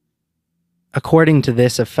according to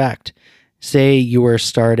this effect, say you were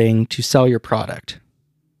starting to sell your product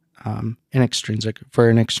for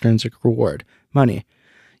an extrinsic reward, money.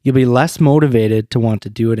 You'll be less motivated to want to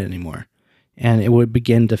do it anymore. And it would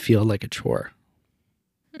begin to feel like a chore.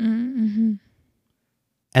 And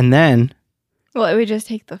then... Well, it would just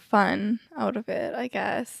take the fun out of it, I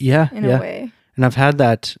guess. Yeah, in a way. And I've had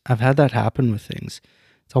that happen with things.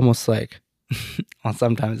 It's almost like, well,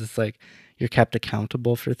 sometimes it's like you're kept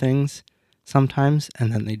accountable for things sometimes,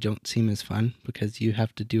 and then they don't seem as fun because you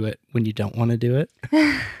have to do it when you don't want to do it.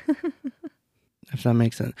 If that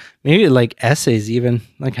makes sense. Maybe like essays, even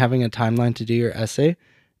like having a timeline to do your essay,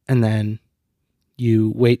 and then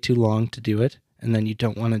you wait too long to do it, and then you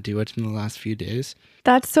don't want to do it in the last few days.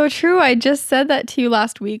 That's so true. I just said that to you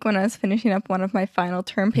last week when I was finishing up one of my final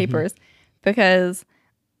term papers, because,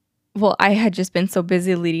 well, I had just been so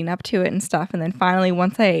busy leading up to it and stuff. And then finally,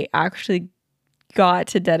 once I actually got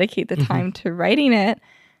to dedicate the time to writing it,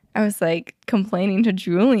 I was like complaining to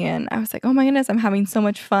Julian. I was like, oh my goodness, I'm having so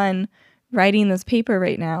much fun writing this paper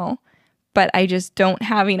right now, but I just don't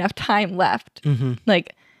have enough time left.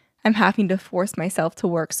 Like, I'm having to force myself to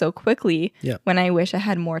work so quickly when I wish I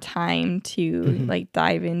had more time to like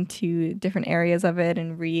dive into different areas of it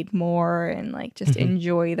and read more and like just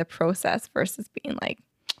enjoy the process versus being like,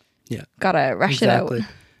 gotta rush it out.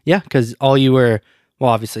 Yeah, because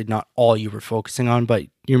obviously not all you were focusing on, but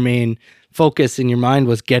your main focus in your mind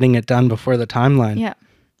was getting it done before the timeline. Yeah.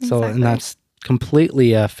 So, exactly. and that's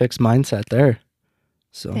completely a fixed mindset there.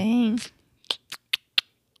 So. Dang.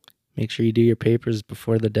 Make sure you do your papers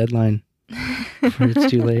before the deadline, before it's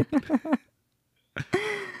too late.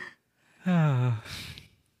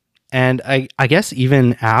 And I guess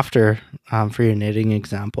even after, for your knitting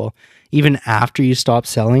example, even after you stop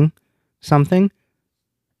selling something,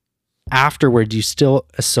 afterwards you still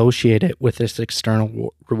associate it with this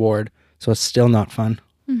external reward. So it's still not fun.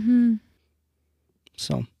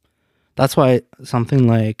 So that's why something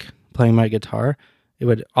like playing my guitar,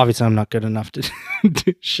 obviously I'm not good enough to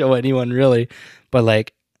show anyone really, but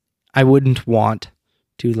like I wouldn't want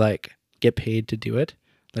to like get paid to do it,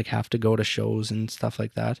 like have to go to shows and stuff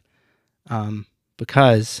like that,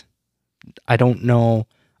 because I don't know,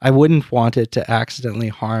 I wouldn't want it to accidentally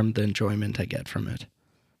harm the enjoyment I get from it.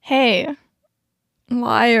 Hey,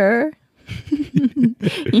 liar.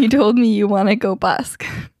 You told me you want to go busk.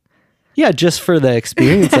 Yeah, just for the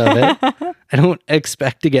experience of it. I don't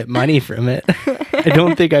expect to get money from it. I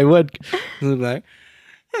don't think I would. I'm like,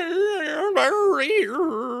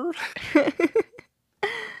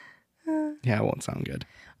 yeah, it won't sound good.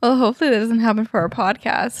 Well, hopefully that doesn't happen for our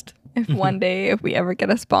podcast. If one day, if we ever get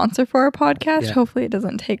a sponsor for our podcast, hopefully it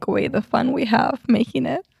doesn't take away the fun we have making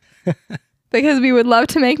it. Because we would love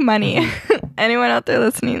to make money. Anyone out there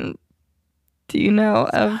listening, do you know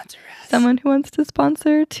of someone who wants to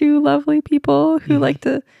sponsor two lovely people who like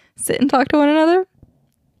to sit and talk to one another?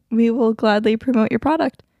 We will gladly promote your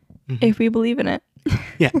product if we believe in it.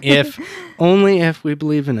 Yeah, only if we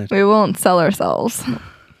believe in it. We won't sell ourselves.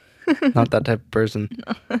 Not that type of person.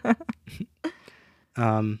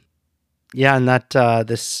 Yeah, and that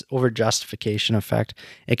this over-justification effect,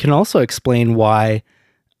 it can also explain why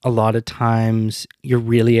a lot of times you're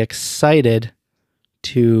really excited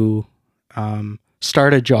to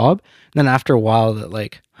start a job. Then after a while, that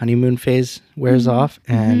like honeymoon phase wears off,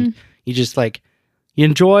 and you just like, you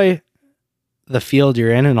enjoy the field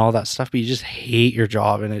you're in and all that stuff, but you just hate your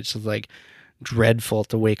job, and it's just like dreadful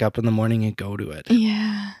to wake up in the morning and go to it.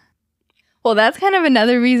 Yeah. Well, that's kind of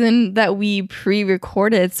another reason that we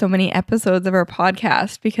pre-recorded so many episodes of our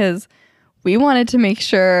podcast, because we wanted to make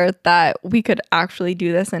sure that we could actually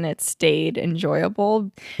do this and it stayed enjoyable.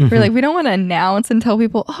 We're like, we don't want to announce and tell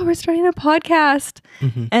people, oh, we're starting a podcast.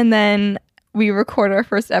 And then we record our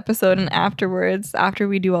first episode, and afterwards, after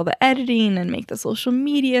we do all the editing and make the social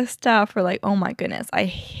media stuff, we're like, oh my goodness, I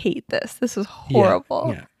hate this. This is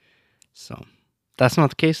horrible. Yeah. So that's not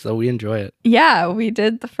the case, though. We enjoy it. Yeah, we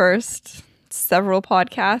did the first several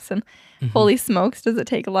podcasts, and holy smokes, does it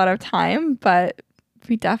take a lot of time, but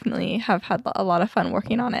we definitely have had a lot of fun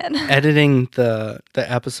working on it. Editing the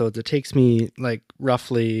episodes, it takes me like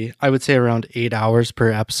roughly, I would say around 8 hours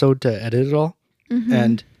per episode to edit it all.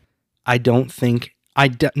 And I don't think,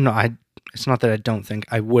 it's not that I don't think,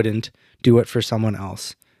 I wouldn't do it for someone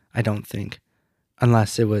else. I don't think.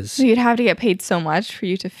 Unless it was... So you'd have to get paid so much for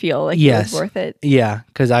you to feel like it was worth it. Yeah,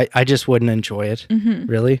 because I just wouldn't enjoy it,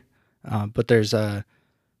 really. But there's a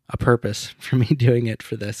purpose for me doing it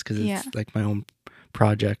for this, because it's like my own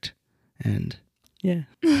project. And yeah.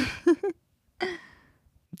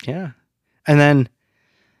 Yeah. And then,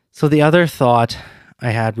 so the other thought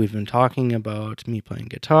I had, we've been talking about me playing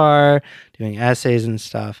guitar, doing essays and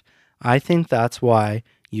stuff. I think that's why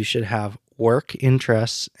you should have work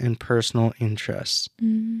interests and personal interests.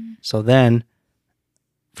 So then,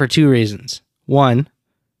 for two reasons. One,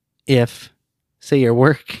 if, say, your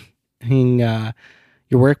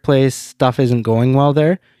workplace stuff isn't going well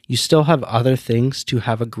there, you still have other things to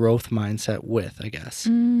have a growth mindset with, I guess.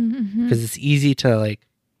 Because it's easy to, like,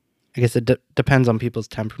 I guess it depends on people's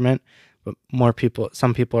temperament, but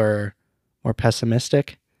some people are more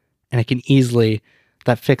pessimistic, and it can easily,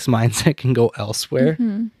 that fixed mindset can go elsewhere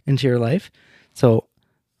into your life. So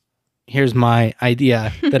here's my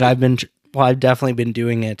idea that I've definitely been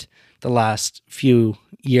doing it the last few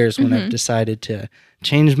years when I've decided to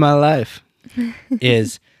change my life,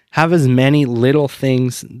 is have as many little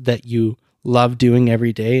things that you love doing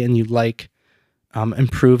every day and you like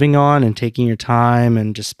improving on and taking your time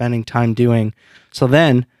and just spending time doing. So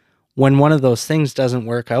then when one of those things doesn't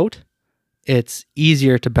work out, it's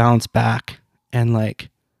easier to bounce back and like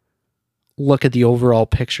look at the overall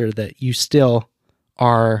picture that you still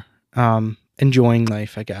are enjoying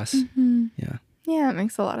life, I guess. Yeah. Yeah, it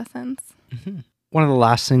makes a lot of sense. One of the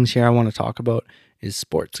last things here I want to talk about is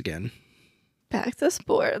sports again. Back to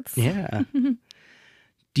sports. Yeah.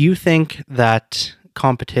 Do you think that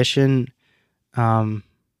competition, how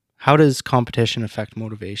does competition affect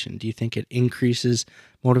motivation? Do you think it increases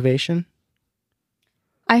motivation?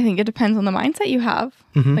 I think it depends on the mindset you have.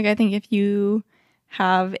 Like, I think if you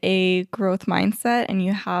have a growth mindset and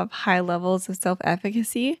you have high levels of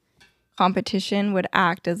self-efficacy, competition would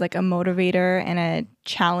act as like a motivator and a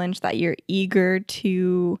challenge that you're eager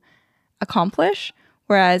to accomplish.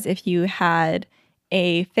 Whereas if you had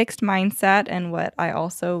a fixed mindset and what I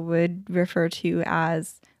also would refer to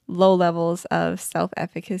as low levels of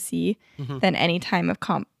self-efficacy, then any type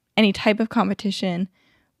of competition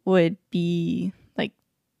would be like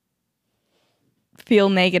feel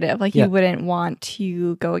negative. Like you wouldn't want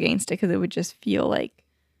to go against it because it would just feel like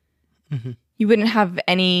you wouldn't have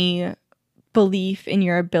any belief in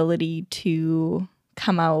your ability to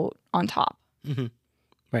come out on top.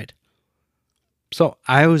 Right. So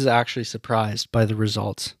I was actually surprised by the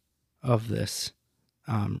results of this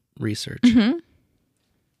research.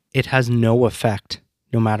 It has no effect,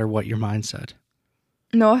 no matter what your mindset.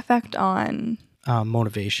 No effect on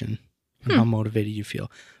motivation and how motivated you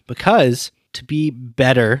feel. because to be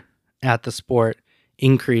better at the sport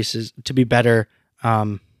increases, to be better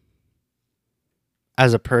as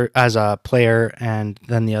a player and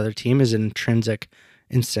then the other team is an intrinsic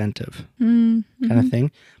incentive kind of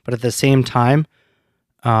thing. But at the same time,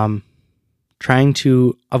 trying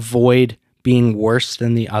to avoid being worse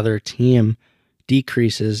than the other team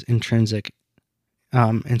decreases intrinsic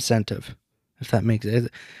incentive, if that makes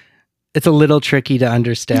it. It's a little tricky to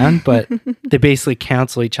understand, but they basically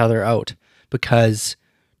cancel each other out, because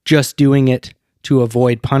just doing it to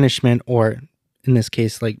avoid punishment, or in this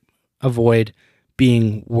case, like avoid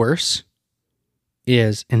being worse,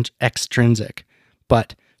 is extrinsic.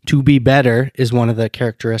 But to be better is one of the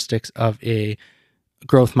characteristics of a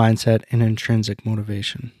growth mindset and intrinsic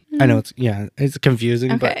motivation. I know it's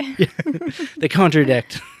confusing, okay. But they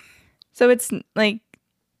contradict. So it's like,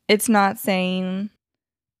 it's not saying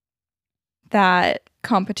that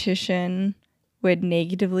competition would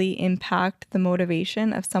negatively impact the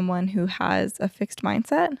motivation of someone who has a fixed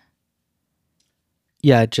mindset?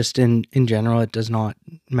 Yeah, just in general, it does not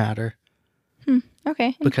matter.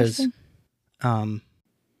 Okay. Because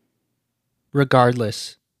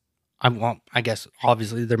regardless, I guess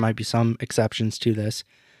obviously there might be some exceptions to this,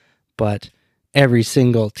 but every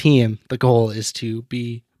single team, the goal is to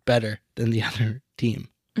be better than the other team.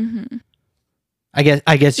 I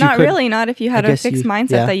guess you not could, really, not if you had a fixed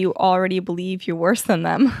mindset that you already believe you're worse than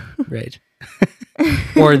them. Right.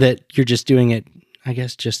 Or that you're just doing it, I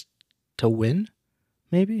guess, just to win.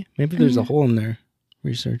 Maybe there's a hole in their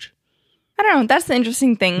research. I don't know. That's the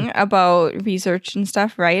interesting thing about research and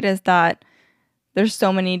stuff, right? Is that there's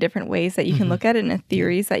so many different ways that you can look at it, and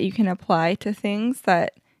theories that you can apply to things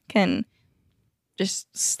that can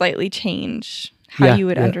just slightly change how you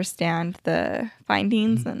would understand the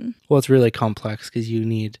findings. And well, it's really complex because you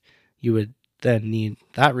would then need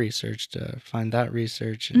that research to find that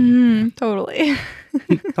research. And, totally.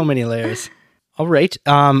 So many layers. All right.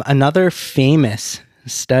 Another famous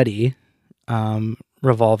study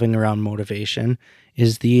revolving around motivation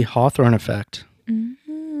is the Hawthorne effect.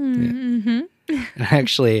 And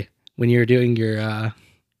actually, when you were doing your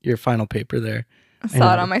final paper there, I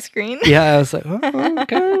saw it on my screen. Yeah, I was like,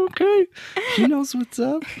 oh, okay. She knows what's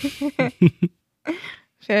up.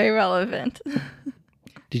 Very relevant.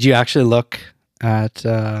 Did you actually look at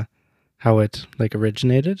how it like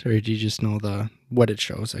originated, or did you just know what it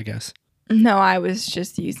shows, I guess? No, I was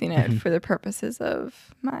just using it for the purposes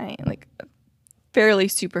of my like fairly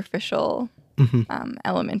superficial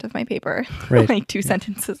element of my paper. Right. Like 2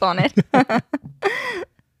 sentences on it.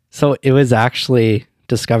 So it was actually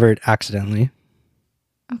discovered accidentally.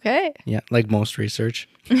 Okay. Yeah, like most research.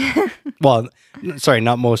 Well, sorry,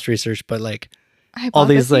 not most research, but like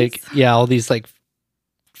Hypotheses? all these like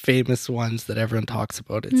famous ones that everyone talks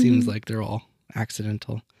about. It seems like they're all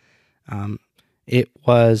accidental. It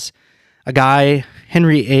was a guy,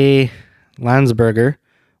 Henry A. Landsberger,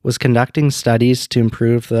 was conducting studies to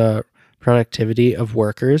improve the productivity of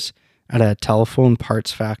workers at a telephone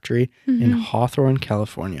parts factory in Hawthorne,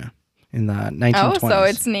 California in the 1920s. Oh, so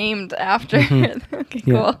it's named after. Okay,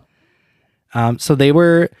 cool. So they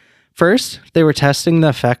were testing the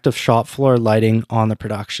effect of shop floor lighting on the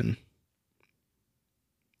production.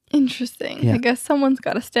 Interesting. Yeah. I guess someone's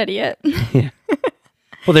got to study it. Yeah.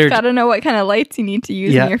 Well, they're got to know what kind of lights you need to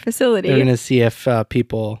use in your facility. They're going to see if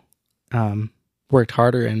people worked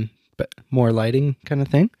harder and more lighting kind of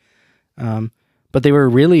thing. But they were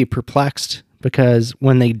really perplexed because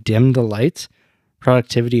when they dimmed the lights,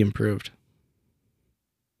 productivity improved.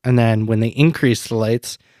 And then when they increased the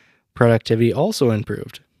lights, productivity also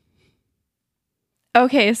improved.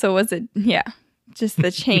 Okay, so was it, just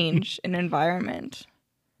the change in environment.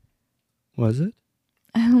 Was it?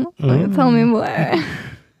 I don't know. Tell me more.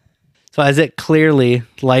 So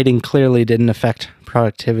lighting clearly didn't affect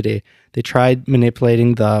productivity. They tried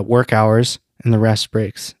manipulating the work hours and the rest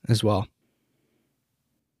breaks as well.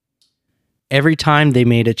 Every time they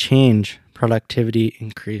made a change, productivity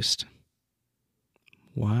increased.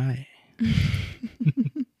 Why?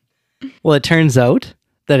 Well, it turns out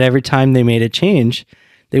that every time they made a change,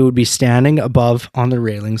 they would be standing above on the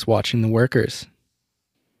railings watching the workers.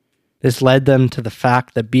 This led them to the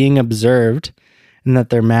fact that being observed and that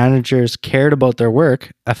their managers cared about their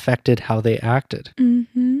work affected how they acted.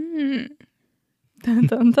 Dun, dun,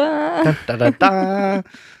 dun. Da, da, da, da.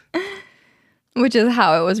 Which is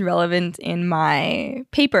how it was relevant in my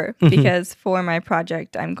paper, because for my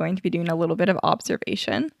project, I'm going to be doing a little bit of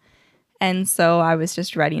observation. And so I was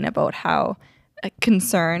just writing about how a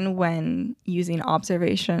concern when using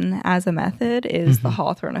observation as a method is the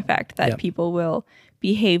Hawthorne effect, that people will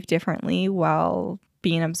behave differently while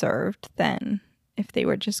being observed than if they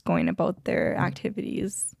were just going about their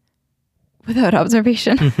activities without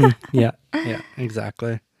observation. Yeah,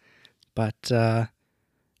 exactly. But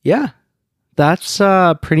yeah, that's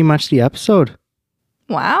pretty much the episode.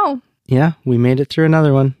 Wow. Yeah, we made it through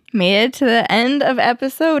another one. Made it to the end of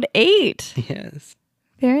episode 8. Yes.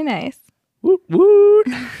 Very nice. Woot woot.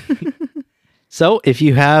 So if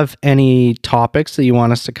you have any topics that you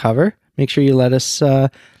want us to cover, make sure you let us know,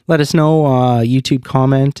 YouTube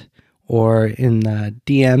comment or in the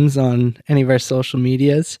DMs on any of our social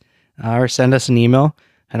medias, or send us an email.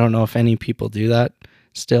 I don't know if any people do that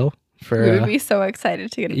still. We would be so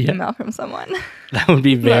excited to get an email from someone. That would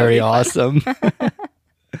be very awesome.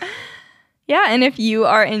 Yeah, and if you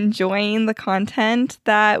are enjoying the content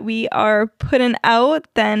that we are putting out,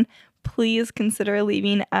 then please consider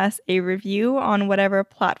leaving us a review on whatever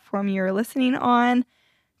platform you're listening on.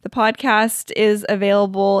 The podcast is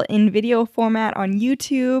available in video format on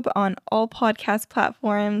YouTube, on all podcast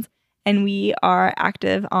platforms, and we are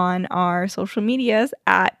active on our social medias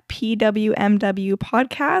at PWMW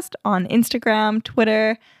Podcast on Instagram,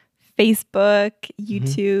 Twitter, Facebook,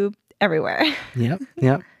 YouTube, everywhere.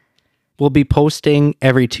 Yep. We'll be posting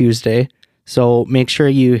every Tuesday, so make sure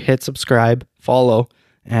you hit subscribe, follow,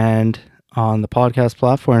 and on the podcast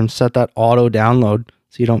platform, set that auto download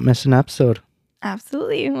so you don't miss an episode.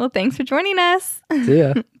 Absolutely. Well, thanks for joining us. See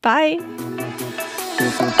ya. Bye.